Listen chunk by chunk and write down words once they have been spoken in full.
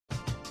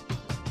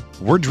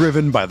We're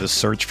driven by the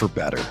search for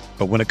better.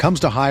 But when it comes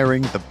to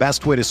hiring, the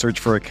best way to search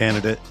for a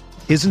candidate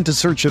isn't to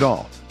search at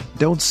all.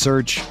 Don't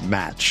search,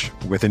 match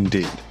with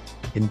Indeed.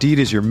 Indeed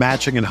is your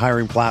matching and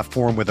hiring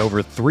platform with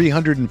over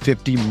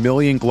 350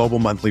 million global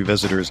monthly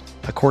visitors,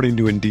 according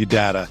to Indeed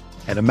data,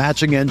 and a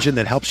matching engine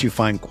that helps you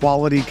find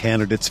quality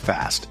candidates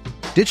fast.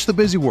 Ditch the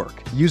busy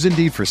work. Use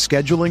Indeed for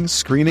scheduling,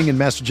 screening, and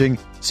messaging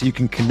so you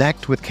can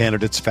connect with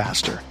candidates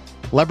faster.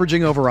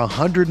 Leveraging over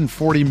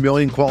 140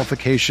 million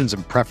qualifications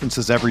and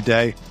preferences every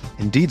day,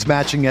 Indeed's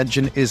matching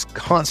engine is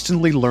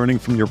constantly learning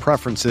from your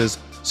preferences,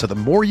 so the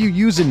more you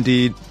use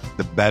Indeed,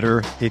 the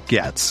better it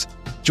gets.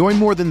 Join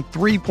more than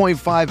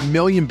 3.5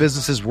 million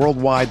businesses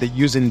worldwide that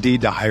use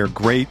Indeed to hire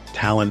great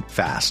talent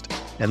fast.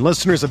 And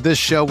listeners of this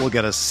show will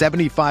get a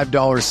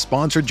 $75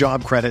 sponsored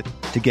job credit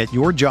to get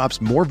your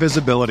jobs more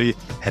visibility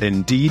at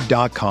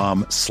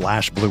Indeed.com/Blue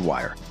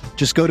Wire.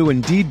 Just go to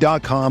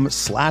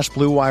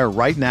Indeed.com/Blue Wire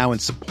right now and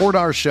support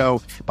our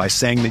show by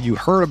saying that you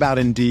heard about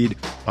Indeed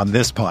on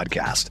this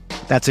podcast.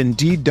 That's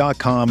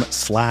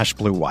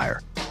Indeed.com/Blue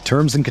Wire.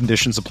 Terms and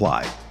conditions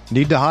apply.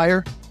 Need to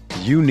hire?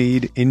 You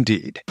need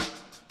Indeed.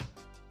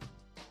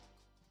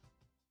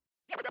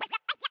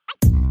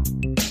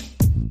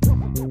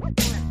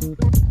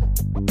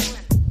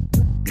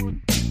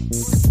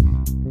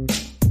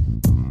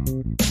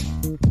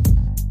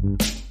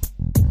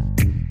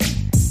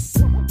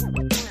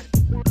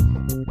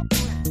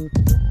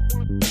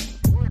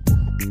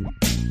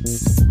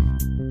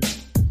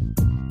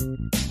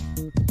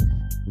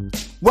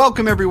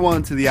 Welcome,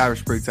 everyone, to the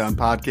Irish Breakdown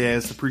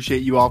Podcast.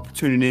 Appreciate you all for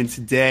tuning in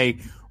today.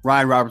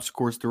 Ryan Roberts, of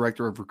course,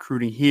 Director of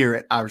Recruiting here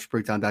at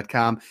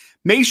irishbreakdown.com.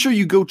 Make sure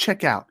you go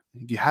check out,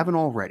 if you haven't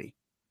already,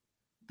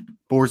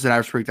 boards at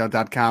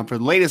irishbreakdown.com for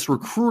the latest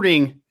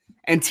recruiting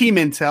and team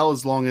intel,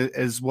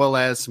 as well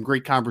as some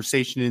great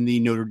conversation in the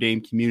Notre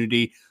Dame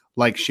community.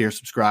 Like, share,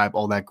 subscribe,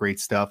 all that great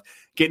stuff.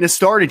 Getting us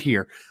started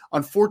here.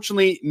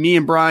 Unfortunately, me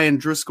and Brian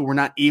Driscoll were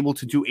not able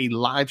to do a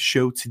live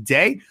show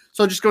today,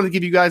 so I'm just going to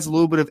give you guys a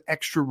little bit of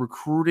extra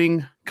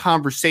recruiting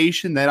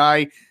conversation that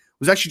I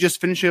was actually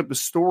just finishing up a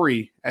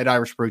story at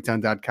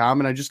irishbreakdown.com,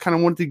 and I just kind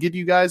of wanted to give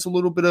you guys a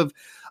little bit of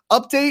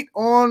update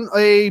on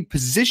a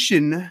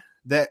position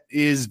that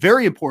is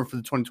very important for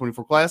the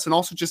 2024 class, and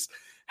also just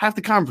have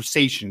the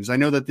conversations. I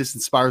know that this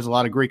inspires a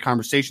lot of great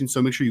conversations,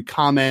 so make sure you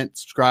comment,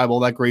 subscribe,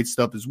 all that great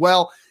stuff as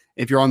well.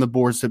 If you're on the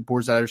boards at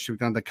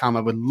irishbreakdown.com,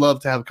 I would love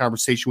to have a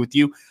conversation with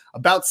you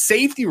about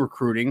safety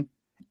recruiting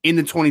in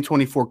the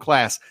 2024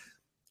 class.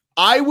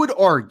 I would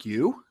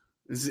argue,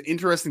 this is an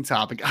interesting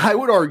topic, I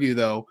would argue,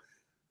 though,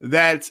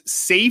 that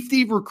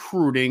safety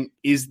recruiting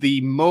is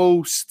the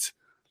most,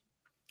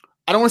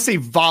 I don't want to say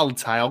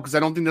volatile, because I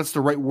don't think that's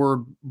the right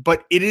word,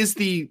 but it is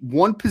the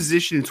one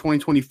position in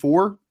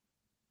 2024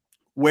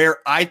 where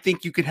I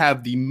think you could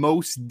have the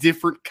most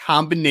different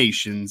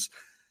combinations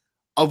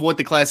of what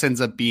the class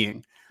ends up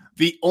being.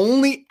 The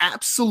only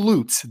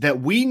absolute that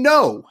we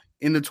know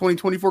in the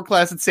 2024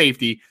 class at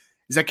safety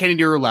is that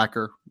Kennedy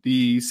Urlacher,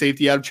 the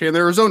safety out of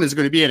Chandler, Arizona, is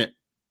going to be in it.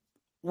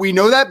 We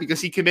know that because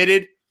he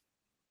committed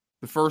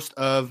the 1st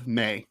of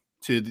May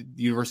to the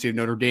University of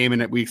Notre Dame,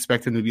 and that we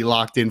expect him to be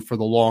locked in for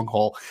the long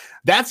haul.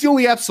 That's the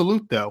only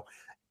absolute, though.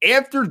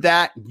 After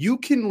that, you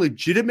can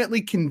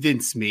legitimately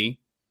convince me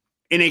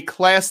in a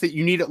class that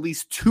you need at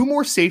least 2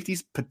 more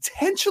safeties,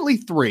 potentially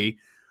 3,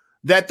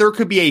 that there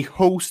could be a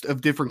host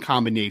of different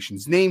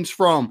combinations. Names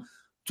from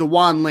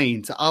DeJuan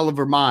Lane to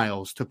Oliver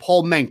Miles to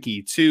Paul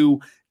Menke to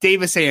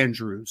Davis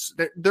Andrews.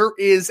 There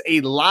is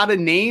a lot of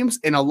names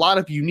and a lot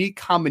of unique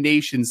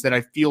combinations that I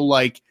feel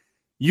like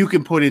you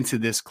can put into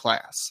this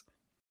class.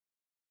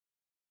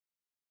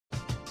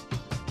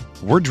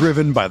 We're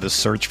driven by the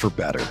search for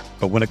better.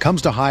 But when it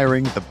comes to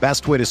hiring, the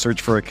best way to search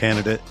for a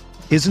candidate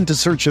isn't to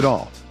search at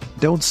all.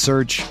 Don't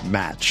search,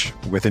 match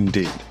with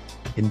Indeed.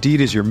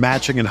 Indeed is your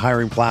matching and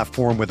hiring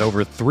platform with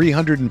over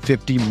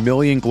 350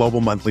 million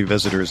global monthly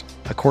visitors,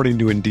 according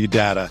to Indeed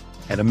data,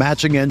 and a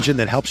matching engine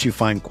that helps you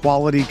find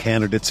quality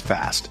candidates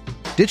fast.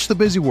 Ditch the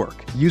busy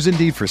work. Use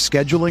Indeed for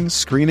scheduling,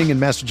 screening, and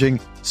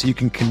messaging so you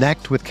can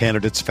connect with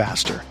candidates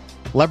faster.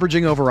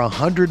 Leveraging over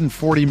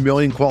 140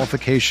 million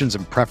qualifications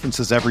and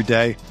preferences every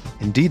day,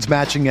 Indeed's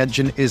matching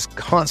engine is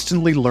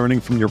constantly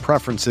learning from your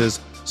preferences,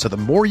 so the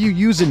more you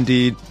use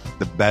Indeed,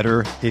 the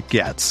better it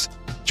gets.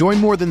 Join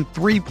more than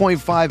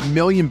 3.5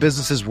 million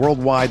businesses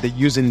worldwide that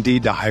use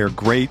Indeed to hire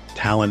great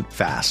talent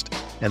fast.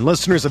 And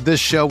listeners of this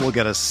show will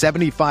get a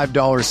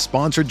 $75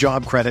 sponsored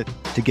job credit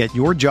to get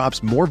your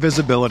jobs more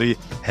visibility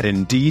at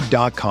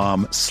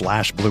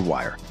Indeed.com/Blue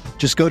Wire.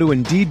 Just go to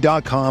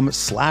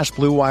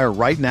Indeed.com/Blue Wire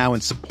right now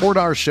and support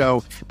our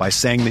show by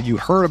saying that you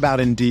heard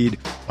about Indeed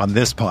on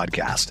this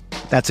podcast.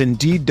 That's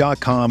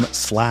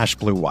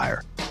Indeed.com/Blue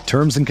Wire.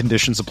 Terms and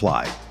conditions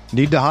apply.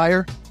 Need to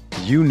hire?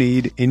 You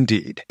need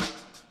Indeed.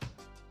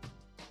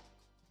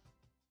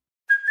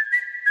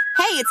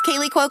 Hey, it's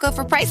Kaylee Cuoco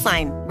for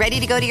Priceline. Ready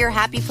to go to your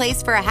happy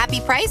place for a happy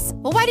price?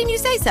 Well, why didn't you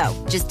say so?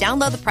 Just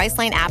download the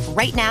Priceline app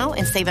right now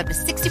and save up to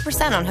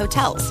 60% on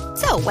hotels.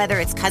 So whether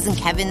it's Cousin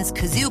Kevin's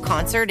Kazoo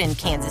Concert in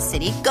Kansas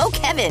City, go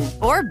Kevin,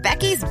 or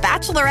Becky's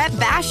Bachelorette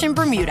Bash in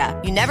Bermuda,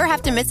 you never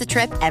have to miss a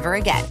trip ever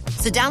again.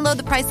 So download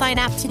the Priceline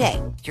app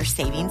today. Your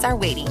savings are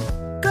waiting.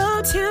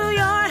 Go to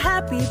your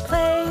happy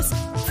place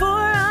for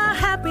a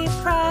happy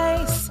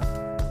price.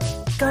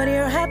 Go to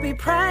your happy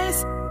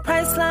price,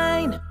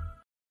 Priceline.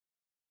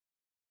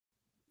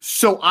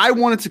 So I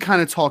wanted to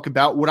kind of talk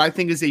about what I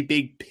think is a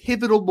big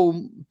pivotal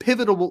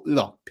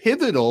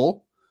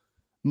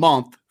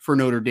month for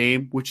Notre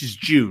Dame, which is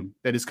June,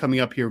 that is coming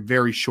up here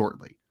very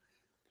shortly.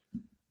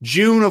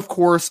 June, of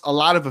course, a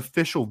lot of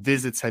official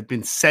visits have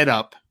been set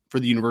up for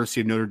the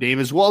University of Notre Dame,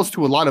 as well as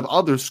to a lot of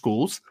other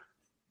schools.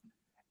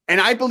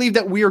 And I believe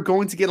that we are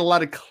going to get a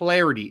lot of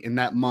clarity in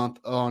that month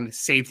on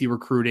safety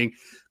recruiting,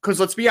 because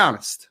let's be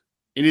honest,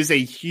 it is a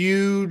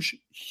huge,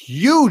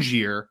 huge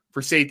year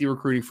for safety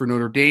recruiting for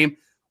Notre Dame.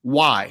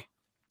 Why?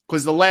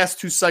 Because the last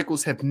two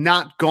cycles have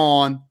not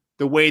gone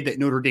the way that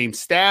Notre Dame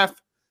staff,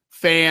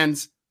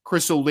 fans,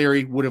 Chris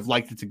O'Leary would have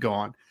liked it to go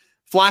on.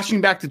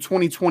 Flashing back to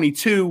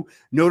 2022,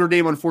 Notre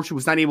Dame unfortunately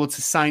was not able to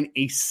sign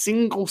a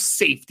single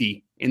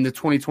safety in the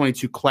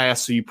 2022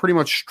 class, so you pretty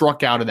much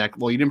struck out of that.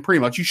 Well, you didn't pretty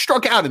much. You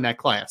struck out in that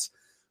class.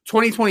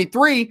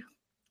 2023,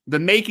 the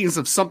makings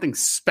of something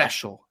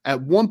special.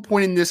 At one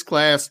point in this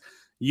class,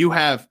 you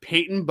have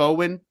Peyton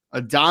Bowen,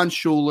 Adon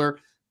Schuler,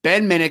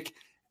 Ben Minnick,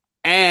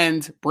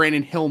 and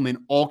Brandon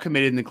Hillman all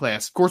committed in the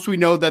class. Of course, we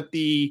know that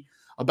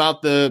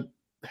about the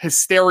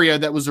hysteria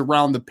that was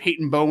around the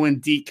Peyton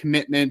Bowen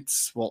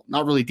decommitment. Well,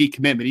 not really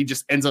decommitment. He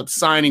just ends up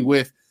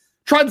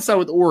tried to sign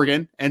with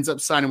Oregon, ends up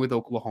signing with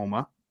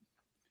Oklahoma.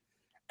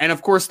 And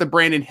of course, the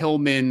Brandon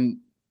Hillman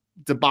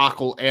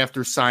debacle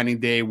after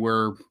signing day,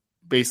 where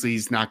basically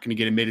he's not going to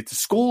get admitted to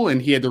school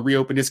and he had to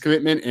reopen his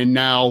commitment. And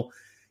now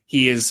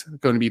he is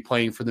going to be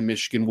playing for the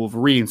Michigan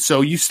Wolverines.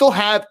 So you still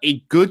have a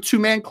good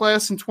two-man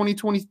class in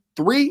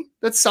 2023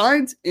 that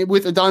signed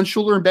with Adon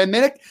Schuler and Ben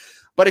Minnick,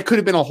 but it could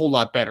have been a whole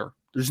lot better.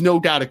 There's no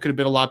doubt it could have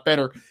been a lot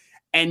better.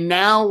 And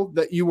now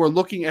that you are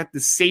looking at the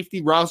safety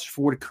roster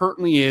for what it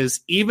currently is,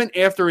 even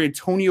after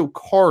Antonio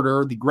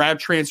Carter, the grad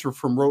transfer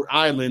from Rhode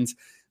Island,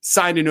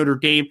 signed to Notre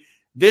Dame,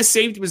 this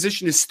safety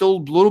position is still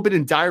a little bit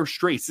in dire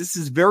straits. This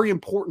is very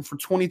important for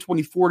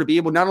 2024 to be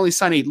able not only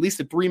sign at least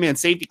a three-man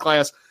safety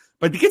class,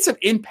 but to get some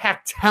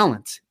impact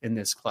talent in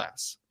this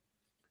class.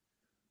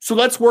 So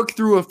let's work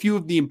through a few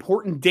of the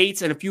important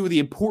dates and a few of the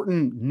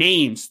important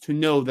names to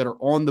know that are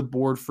on the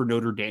board for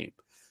Notre Dame.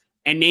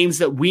 And names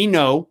that we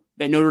know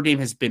that Notre Dame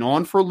has been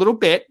on for a little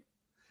bit,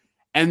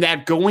 and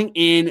that going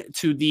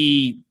into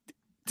the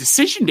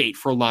decision date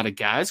for a lot of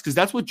guys, because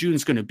that's what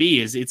June's going to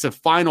be, is it's a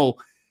final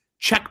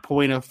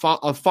checkpoint, a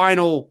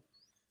final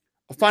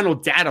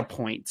data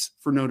point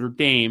for Notre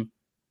Dame.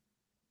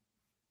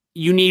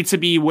 You need to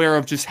be aware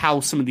of just how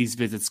some of these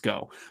visits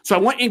go. So I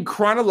went in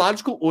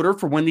chronological order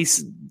for when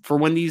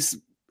these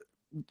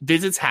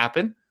visits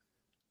happen,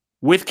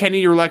 with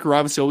Kennedy Urlacher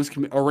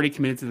obviously already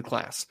committed to the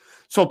class.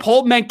 So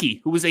Paul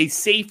Menke, who was a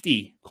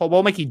safety, called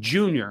Paul Menke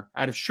Jr.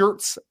 out of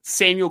Schertz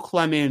Samuel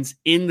Clemens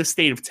in the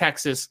state of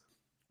Texas,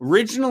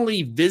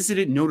 originally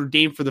visited Notre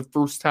Dame for the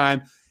first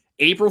time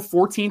April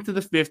 14th to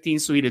the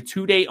 15th. So he had a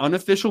 2-day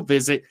unofficial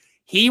visit.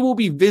 He will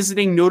be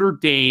visiting Notre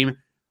Dame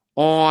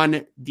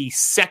on the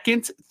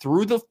 2nd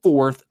through the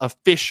 4th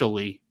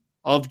officially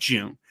of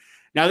June.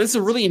 Now, this is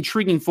a really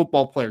intriguing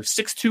football player.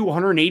 6'2",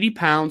 180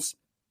 pounds,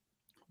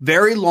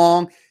 very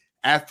long,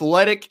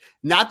 athletic,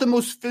 not the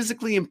most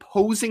physically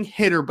imposing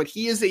hitter, but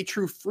he is a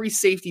true free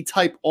safety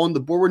type on the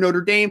board with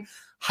Notre Dame.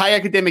 High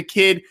academic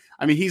kid.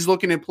 I mean, he's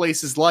looking at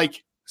places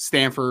like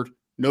Stanford,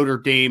 Notre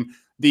Dame,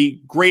 the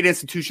great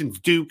institutions,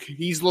 Duke.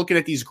 He's looking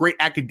at these great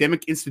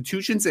academic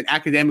institutions, and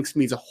academics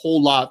means a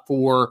whole lot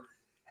for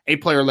a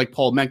player like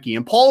Paul Menke.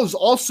 And Paul is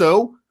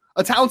also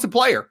a talented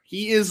player.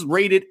 He is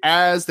rated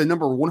as the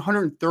number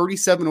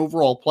 137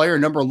 overall player,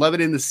 number 11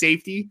 in the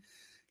safety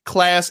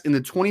class in the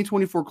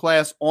 2024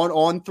 class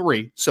on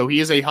 3. So he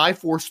is a high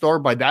 4-star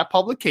by that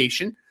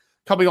publication,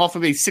 coming off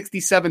of a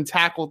 67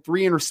 tackle,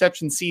 3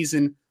 interception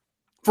season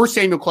for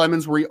Samuel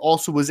Clemens, where he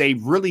also was a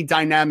really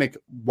dynamic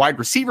wide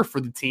receiver for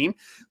the team.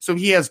 So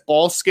he has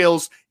ball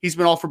skills. He's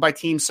been offered by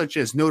teams such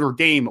as Notre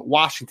Dame,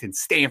 Washington,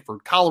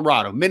 Stanford,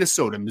 Colorado,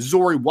 Minnesota,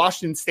 Missouri,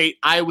 Washington State,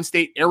 Iowa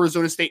State,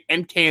 Arizona State,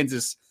 and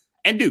Kansas,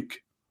 and Duke,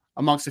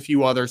 amongst a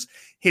few others.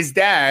 His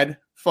dad,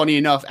 funny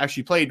enough,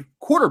 actually played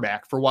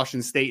quarterback for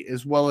Washington State,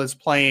 as well as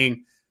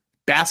playing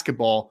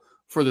basketball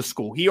for the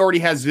school. He already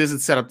has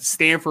visits set up to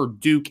Stanford,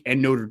 Duke, and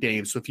Notre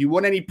Dame. So if you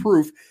want any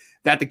proof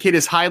that the kid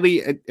is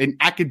highly an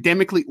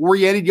academically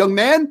oriented young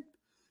man,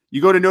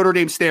 you go to Notre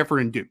Dame, Stanford,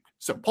 and Duke.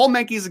 So Paul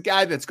Menke is a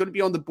guy that's going to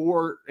be on the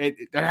board,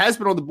 that has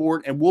been on the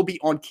board, and will be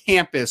on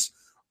campus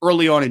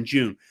early on in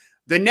June.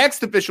 The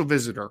next official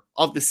visitor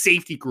of the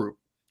safety group,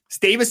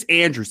 Stavis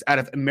Andrews out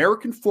of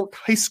American Fork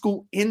High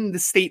School in the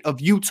state of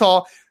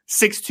Utah,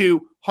 6'2",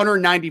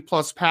 190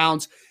 plus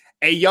pounds,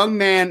 a young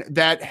man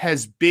that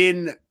has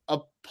been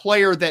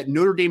player that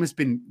Notre Dame has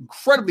been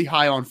incredibly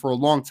high on for a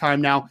long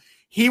time now.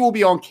 He will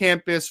be on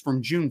campus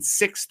from June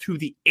 6th to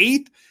the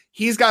 8th.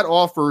 He's got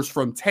offers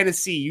from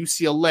Tennessee,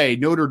 UCLA,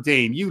 Notre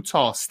Dame,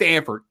 Utah,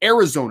 Stanford,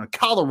 Arizona,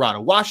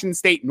 Colorado, Washington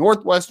State,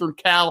 Northwestern,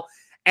 Cal,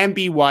 and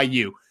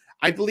BYU.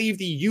 I believe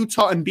the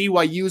Utah and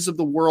BYUs of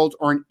the world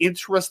are an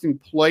interesting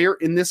player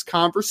in this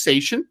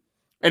conversation.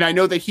 And I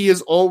know that he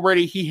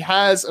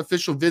has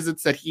official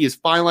visits that he is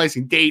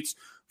finalizing dates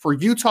for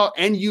Utah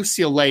and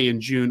UCLA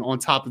in June on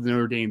top of the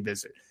Notre Dame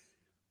visit.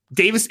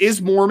 Davis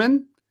is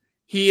Mormon.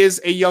 He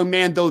is a young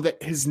man, though,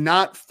 that has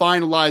not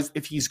finalized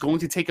if he's going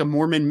to take a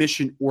Mormon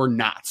mission or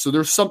not. So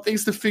there's some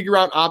things to figure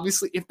out,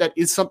 obviously, if that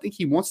is something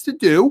he wants to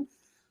do.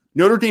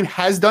 Notre Dame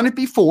has done it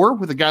before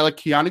with a guy like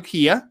Keanu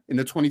Kia in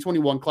the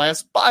 2021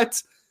 class,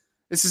 but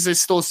this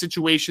is still a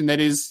situation that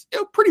is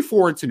pretty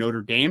foreign to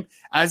Notre Dame,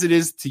 as it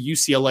is to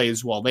UCLA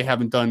as well. They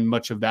haven't done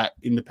much of that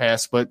in the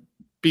past, but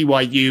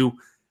BYU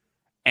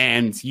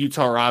and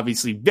Utah are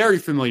obviously very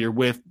familiar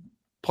with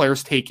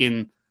players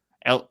taking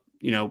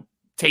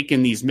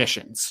these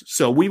missions.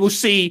 So we will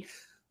see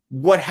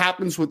what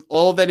happens with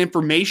all that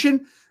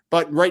information.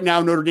 But right now,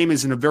 Notre Dame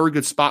is in a very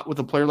good spot with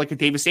a player like a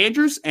Davis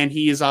Andrews, and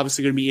he is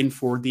obviously going to be in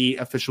for the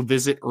official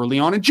visit early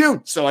on in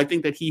June. So I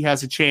think that he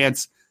has a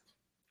chance.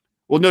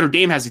 Well, Notre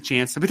Dame has a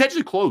chance to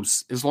potentially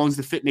close as long as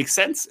the fit makes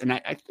sense, and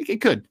I think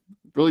it could.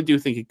 Really do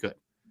think it could.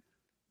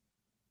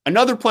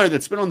 Another player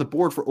that's been on the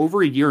board for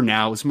over a year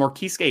now is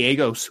Marquise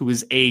Gallegos, who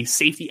is a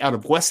safety out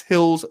of West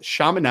Hills,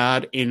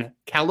 Chaminade in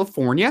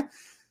California,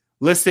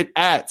 listed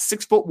at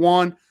 6'1",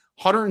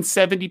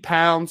 170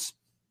 pounds.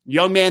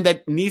 Young man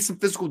that needs some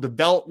physical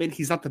development.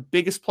 He's not the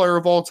biggest player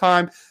of all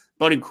time,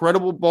 but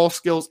incredible ball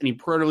skills and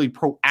incredibly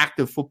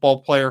proactive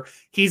football player.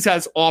 He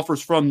has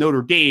offers from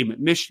Notre Dame,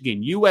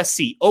 Michigan,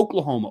 USC,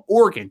 Oklahoma,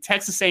 Oregon,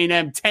 Texas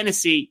A&M,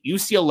 Tennessee,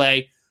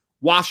 UCLA,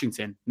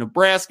 Washington,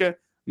 Nebraska,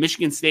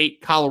 Michigan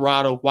State,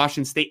 Colorado,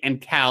 Washington State,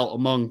 and Cal,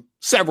 among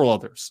several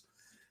others.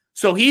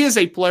 So he is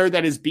a player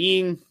that is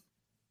being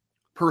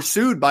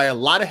pursued by a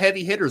lot of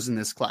heavy hitters in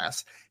this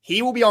class.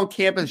 He will be on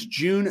campus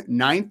June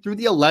 9th through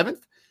the 11th.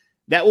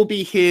 That will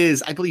be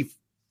his, I believe,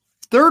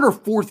 third or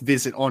fourth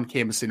visit on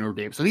campus in Notre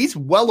Dame. So he's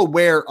well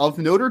aware of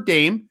Notre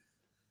Dame.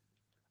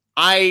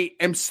 I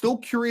am still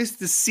curious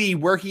to see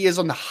where he is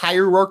on the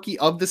hierarchy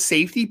of the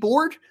safety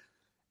board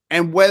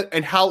and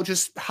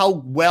how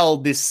well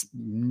this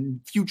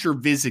future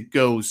visit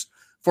goes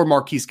for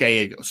Marquise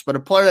Gallegos. But a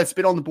player that's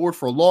been on the board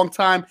for a long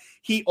time.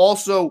 He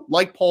also,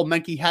 like Paul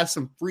Menke, has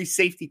some free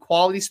safety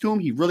qualities to him.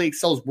 He really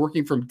excels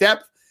working from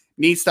depth.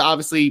 Needs to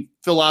obviously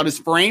fill out his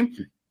frame.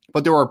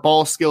 But there are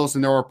ball skills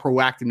and there are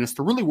proactiveness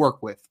to really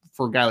work with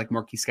for a guy like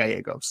Marquise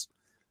Gallegos.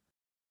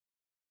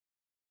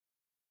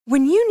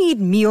 When you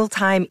need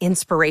mealtime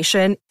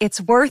inspiration,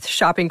 it's worth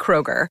shopping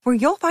Kroger, where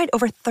you'll find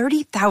over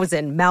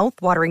 30,000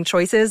 mouth-watering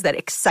choices that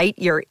excite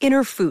your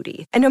inner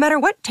foodie. And no matter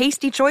what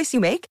tasty choice you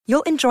make,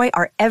 you'll enjoy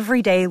our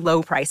everyday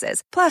low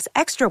prices, plus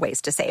extra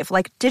ways to save,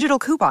 like digital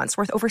coupons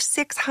worth over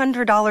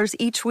 $600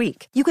 each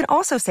week. You can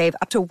also save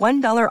up to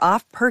 $1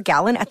 off per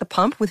gallon at the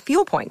pump with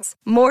fuel points.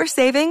 More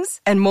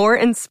savings and more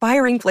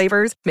inspiring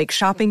flavors make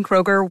shopping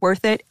Kroger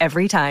worth it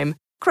every time.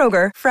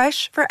 Kroger,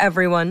 fresh for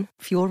everyone.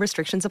 Fuel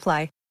restrictions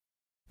apply.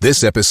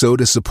 This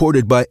episode is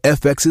supported by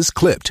FX's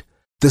Clipped,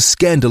 the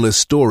scandalous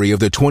story of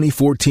the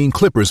 2014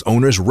 Clippers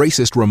owner's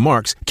racist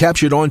remarks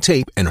captured on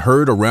tape and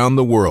heard around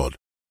the world.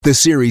 The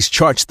series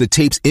charts the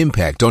tape's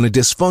impact on a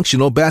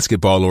dysfunctional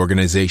basketball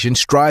organization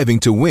striving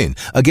to win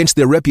against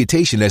their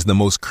reputation as the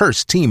most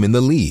cursed team in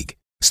the league.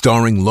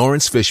 Starring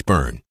Lawrence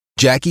Fishburne,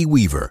 Jackie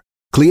Weaver,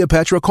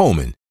 Cleopatra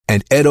Coleman,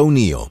 and Ed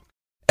O'Neill.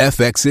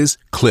 FX's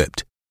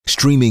Clipped,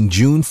 streaming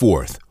June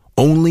 4th,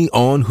 only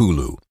on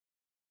Hulu.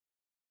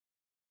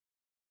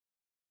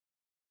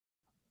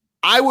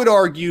 I would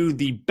argue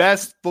the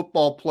best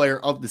football player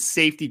of the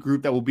safety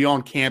group that will be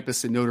on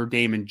campus at Notre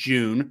Dame in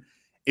June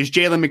is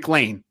Jalen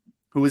McLean,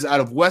 who is out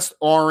of West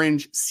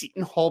Orange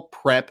Seton Hall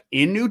Prep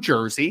in New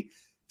Jersey,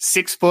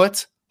 6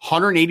 foot,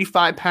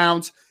 185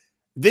 pounds.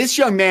 This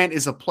young man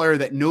is a player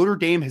that Notre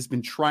Dame has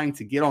been trying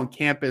to get on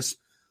campus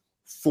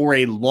for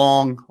a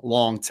long,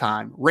 long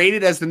time.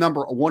 Rated as the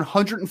number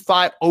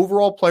 105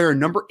 overall player,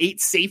 number 8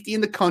 safety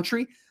in the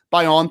country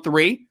by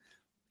On3.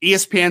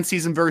 ESPN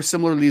sees him very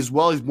similarly as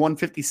well. He's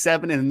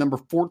 157 and the number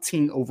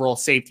 14 overall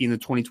safety in the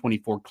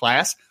 2024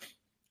 class.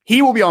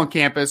 He will be on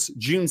campus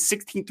June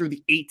 16th through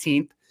the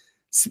 18th.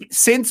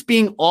 Since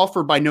being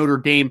offered by Notre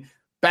Dame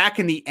back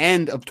in the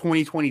end of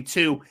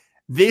 2022,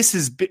 this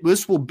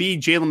will be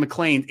Jalen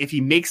McLean, if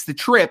he makes the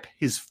trip,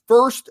 his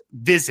first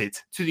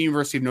visit to the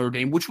University of Notre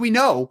Dame, which we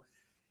know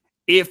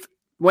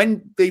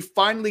when they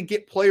finally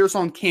get players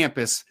on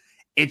campus,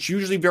 it's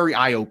usually very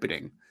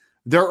eye-opening.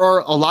 There are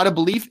a lot of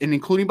belief, and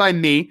including by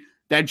me,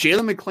 that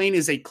Jalen McLean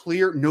is a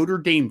clear Notre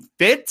Dame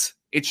fit.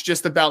 It's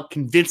just about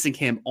convincing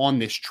him on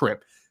this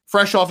trip.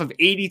 Fresh off of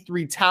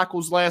 83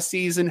 tackles last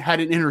season,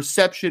 had an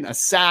interception, a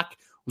sack,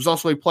 was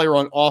also a player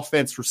on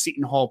offense for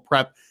Seton Hall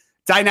Prep.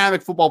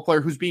 Dynamic football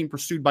player who's being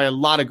pursued by a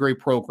lot of great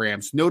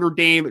programs. Notre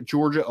Dame,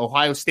 Georgia,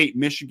 Ohio State,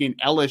 Michigan,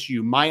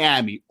 LSU,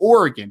 Miami,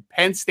 Oregon,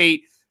 Penn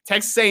State,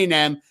 Texas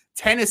A&M,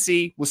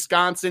 Tennessee,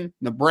 Wisconsin,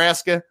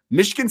 Nebraska,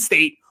 Michigan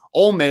State,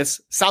 Ole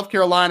Miss, South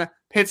Carolina,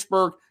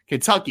 Pittsburgh,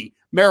 Kentucky,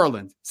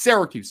 Maryland,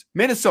 Syracuse,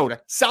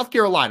 Minnesota, South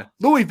Carolina,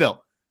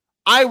 Louisville,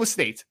 Iowa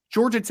State,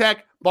 Georgia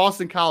Tech,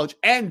 Boston College,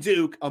 and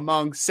Duke,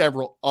 among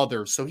several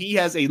others. So he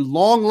has a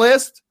long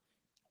list.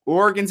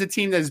 Oregon's a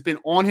team that has been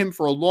on him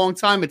for a long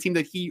time, a team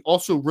that he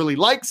also really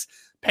likes.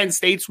 Penn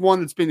State's one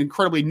that's been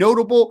incredibly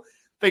notable.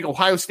 I think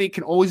Ohio State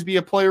can always be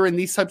a player in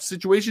these types of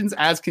situations,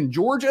 as can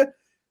Georgia.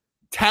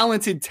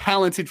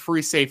 Talented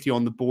free safety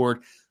on the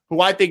board, who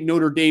I think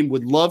Notre Dame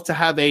would love to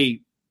have a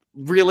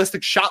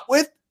realistic shot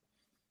with.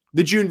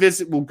 The June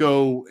visit will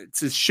go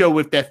to show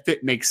if that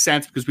fit makes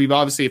sense, because we've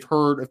obviously have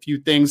heard a few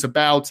things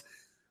about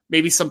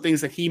maybe some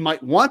things that he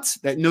might want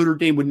that Notre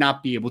Dame would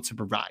not be able to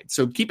provide.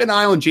 So keep an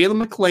eye on Jalen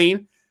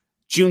McLean,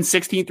 June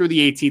 16th through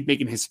the 18th,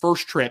 making his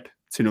first trip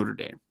to Notre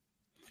Dame.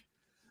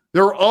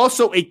 There are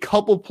also a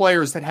couple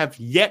players that have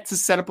yet to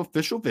set up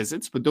official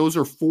visits, but those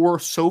are 4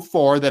 so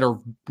far that are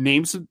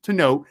names to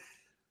note.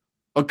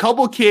 A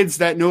couple kids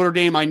that Notre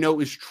Dame, I know,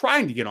 is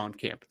trying to get on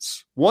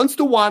campus. One's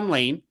DeJuan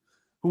Lane,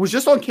 who was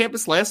just on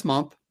campus last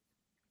month,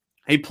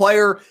 a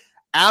player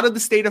out of the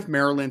state of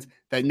Maryland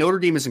that Notre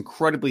Dame is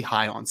incredibly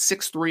high on.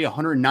 6'3",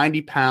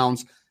 190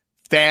 pounds,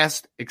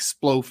 fast,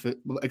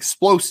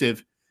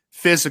 explosive,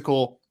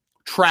 physical,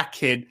 track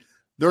kid.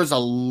 There's a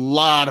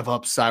lot of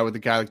upside with a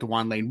guy like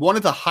DeJuan Lane. One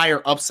of the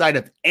higher upside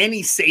of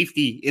any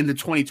safety in the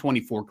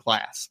 2024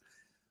 class.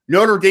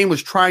 Notre Dame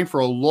was trying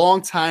for a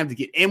long time to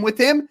get in with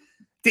him.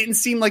 Didn't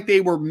seem like they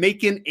were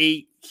making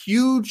a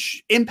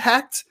huge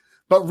impact,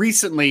 but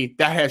recently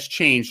that has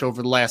changed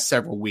over the last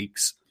several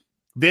weeks.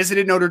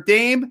 Visited Notre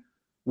Dame.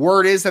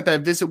 Word is that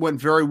visit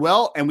went very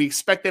well, and we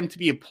expect them to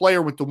be a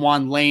player with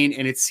DeJuan Lane,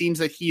 and it seems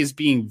that he is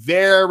being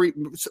very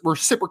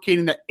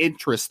reciprocating that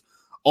interest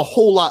a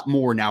whole lot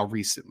more now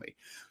recently.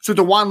 So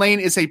DeJuan Lane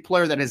is a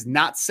player that has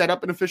not set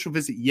up an official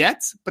visit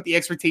yet, but the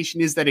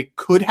expectation is that it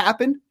could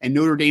happen, and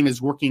Notre Dame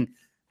is working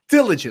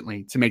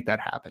diligently to make that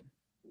happen.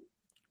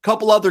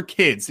 Couple other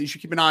kids that you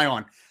should keep an eye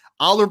on.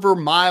 Oliver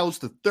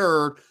Miles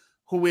III,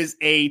 who is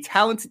a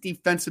talented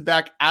defensive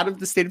back out of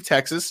the state of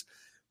Texas,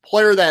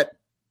 player that,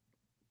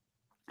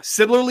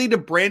 similarly to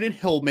Brandon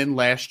Hillman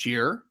last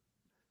year,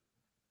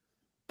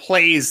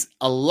 plays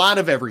a lot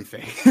of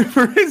everything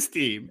for his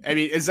team. I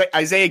mean,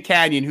 Isaiah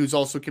Canyon, who's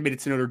also committed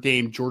to Notre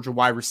Dame, Georgia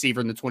wide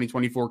receiver in the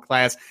 2024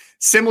 class.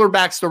 Similar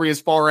backstory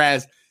as far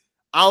as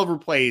Oliver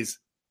plays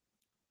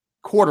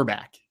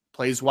quarterback,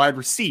 plays wide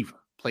receiver,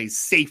 plays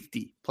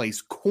safety,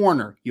 plays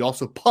corner. He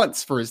also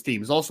punts for his team.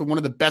 He's also one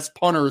of the best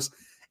punters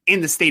in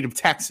the state of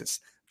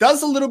Texas.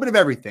 Does a little bit of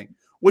everything,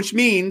 which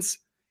means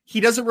he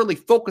doesn't really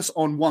focus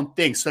on one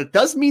thing. So it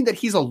does mean that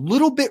he's a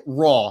little bit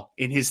raw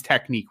in his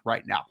technique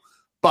right now.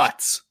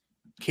 But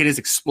kid is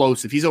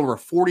explosive. He's over a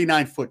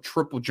 49-foot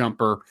triple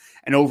jumper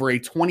and over a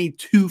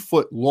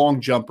 22-foot long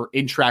jumper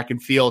in track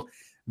and field.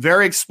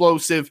 Very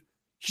explosive.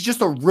 He's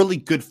just a really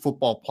good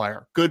football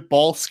player. Good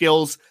ball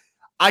skills.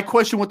 I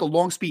question what the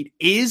long speed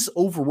is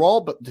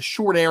overall, but the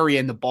short area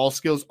and the ball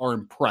skills are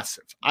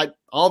impressive.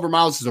 Oliver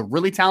Miles is a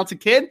really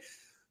talented kid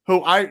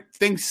who I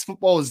think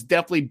football is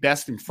definitely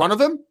best in front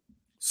of him.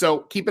 So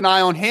keep an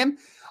eye on him.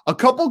 A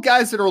couple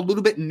guys that are a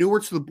little bit newer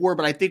to the board,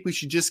 but I think we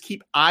should just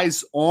keep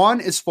eyes on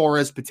as far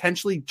as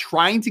potentially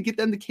trying to get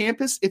them to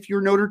campus if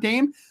you're Notre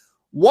Dame.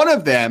 One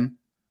of them,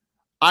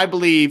 I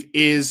believe,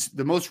 is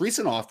the most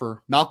recent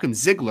offer, Malcolm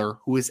Ziegler,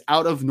 who is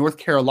out of North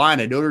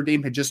Carolina. Notre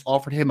Dame had just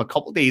offered him a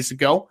couple days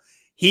ago.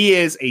 He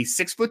is a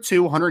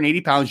 6'2",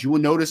 180 pounds. You will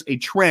notice a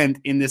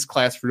trend in this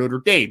class for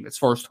Notre Dame as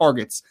far as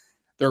targets.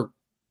 They're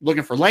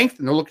looking for length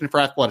and they're looking for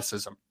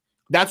athleticism.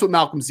 That's what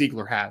Malcolm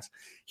Ziegler has.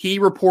 He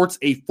reports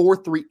a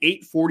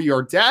 4.38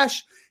 40-yard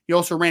dash. He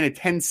also ran a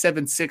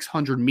 10.7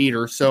 600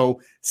 meter. So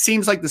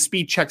seems like the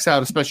speed checks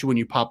out, especially when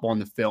you pop on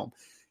the film.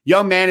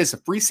 Young man is a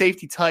free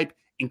safety type,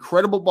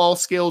 incredible ball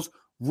skills,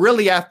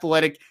 really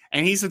athletic,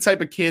 and he's the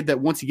type of kid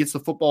that once he gets the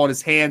football in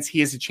his hands,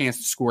 he has a chance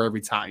to score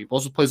every time. He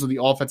also plays on the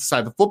offensive side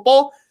of the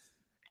football,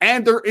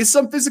 and there is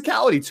some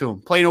physicality to him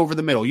playing over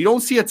the middle. You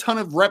don't see a ton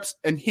of reps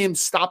and him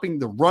stopping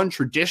the run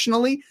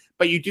traditionally,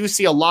 but you do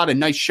see a lot of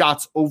nice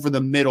shots over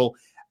the middle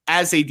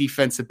as a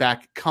defensive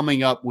back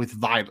coming up with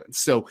violence.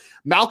 So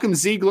Malcolm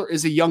Ziegler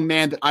is a young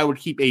man that I would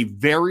keep a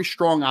very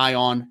strong eye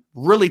on.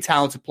 Really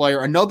talented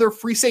player. Another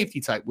free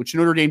safety type, which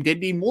Notre Dame did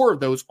need more of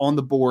those on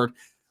the board.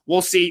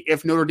 We'll see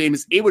if Notre Dame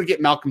is able to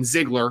get Malcolm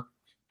Ziegler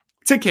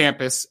to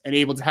campus and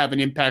able to have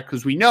an impact,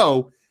 because we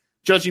know,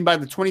 judging by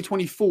the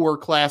 2024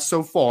 class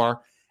so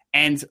far,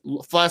 and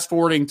flash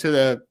forwarding to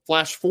the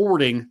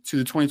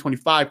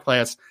 2025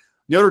 class,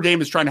 Notre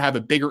Dame is trying to have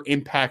a bigger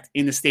impact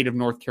in the state of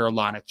North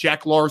Carolina.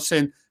 Jack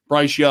Larson,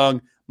 Bryce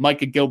Young,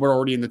 Micah Gilbert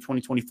already in the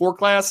 2024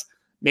 class.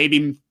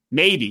 Maybe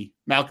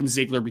Malcolm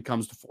Ziegler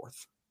becomes the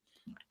fourth.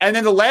 And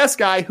then the last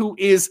guy, who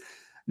is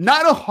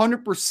not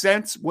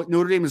 100% what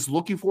Notre Dame is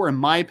looking for, in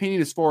my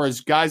opinion, as far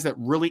as guys that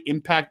really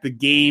impact the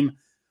game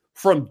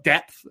from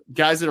depth,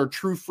 guys that are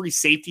true free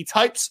safety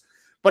types.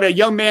 But a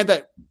young man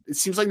that it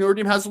seems like Notre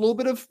Dame has a little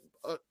bit of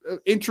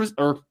interest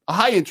or a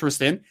high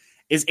interest in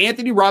is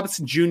Anthony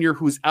Robinson Jr.,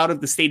 who's out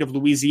of the state of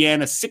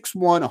Louisiana, 6'1",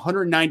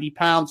 190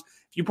 pounds.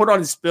 If you put on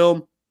his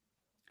film,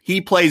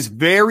 he plays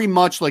very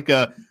much like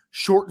a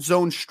short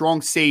zone,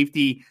 strong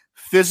safety,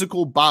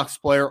 physical box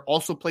player,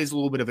 also plays a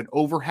little bit of an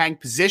overhang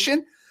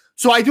position.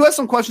 So I do have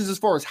some questions as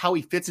far as how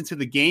he fits into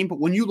the game. But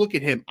when you look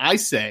at him, I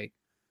say,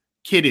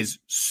 kid is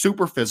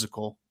super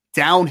physical,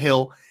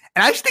 downhill,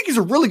 and I just think he's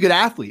a really good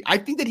athlete. I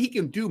think that he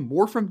can do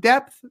more from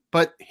depth,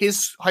 but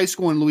his high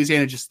school in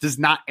Louisiana just does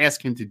not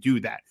ask him to do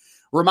that.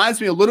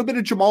 Reminds me a little bit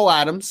of Jamal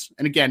Adams.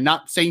 And again,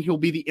 not saying he'll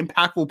be the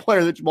impactful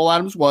player that Jamal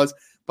Adams was,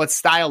 but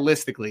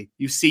stylistically,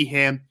 you see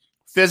him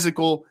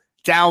physical,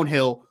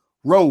 downhill,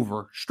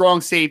 rover,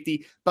 strong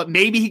safety, but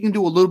maybe he can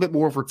do a little bit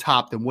more over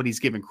top than what he's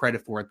given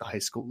credit for at the high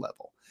school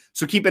level.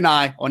 So keep an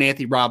eye on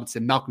Anthony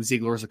Robinson, Malcolm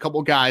Ziegler as a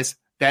couple of guys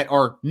that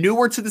are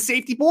newer to the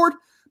safety board,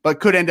 but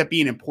could end up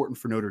being important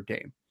for Notre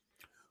Dame.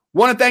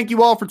 Want to thank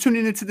you all for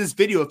tuning into this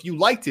video. If you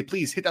liked it,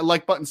 please hit that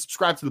like button,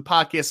 subscribe to the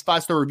podcast.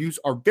 5-star reviews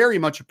are very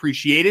much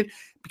appreciated.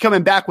 Be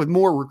coming back with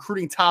more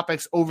recruiting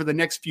topics over the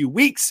next few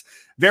weeks.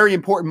 Very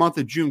important month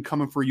of June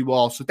coming for you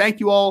all. So thank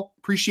you all.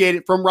 Appreciate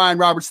it. From Ryan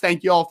Roberts,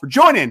 thank you all for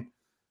joining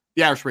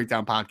the Irish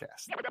Breakdown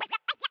Podcast.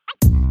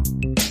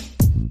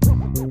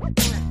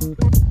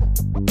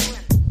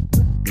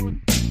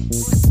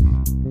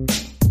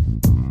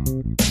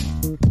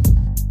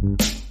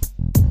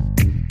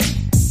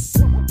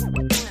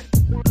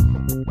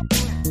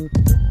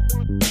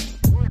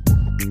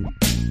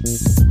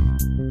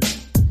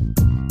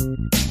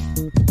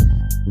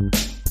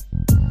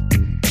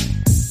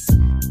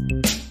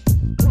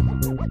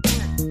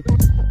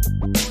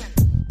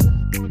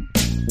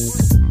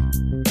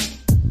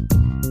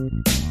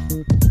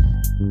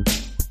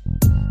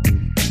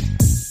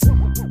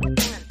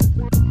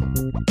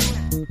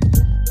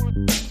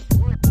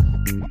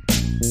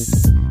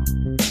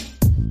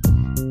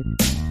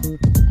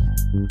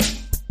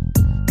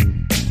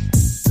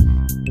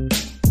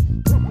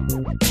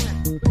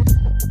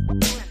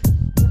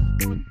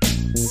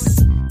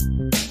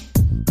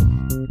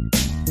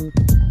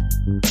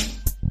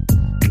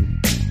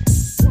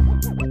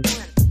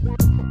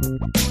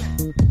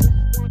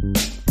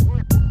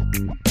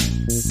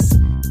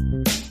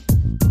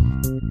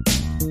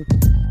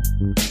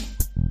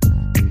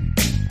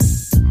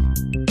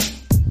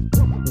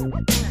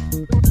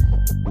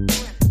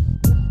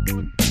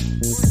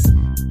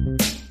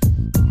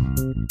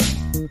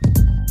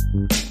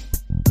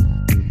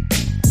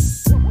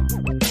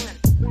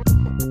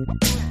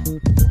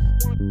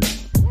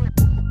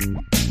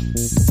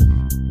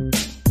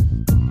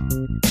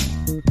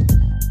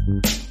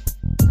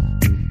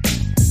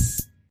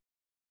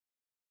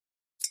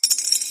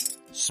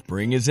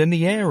 Spring is in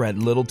the air at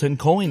Littleton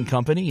Coin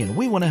Company, and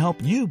we want to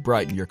help you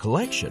brighten your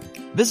collection.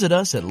 Visit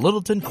us at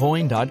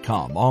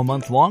littletoncoin.com all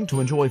month long to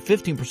enjoy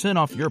 15%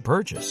 off your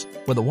purchase.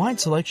 With a wide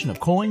selection of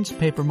coins,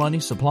 paper money,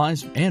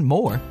 supplies, and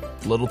more,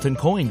 Littleton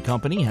Coin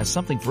Company has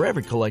something for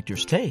every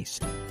collector's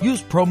taste.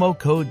 Use promo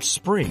code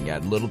SPRING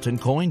at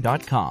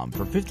littletoncoin.com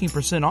for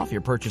 15% off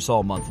your purchase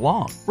all month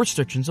long.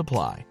 Restrictions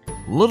apply.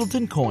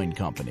 Littleton Coin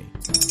Company.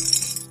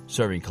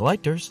 Serving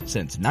collectors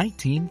since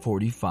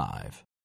 1945.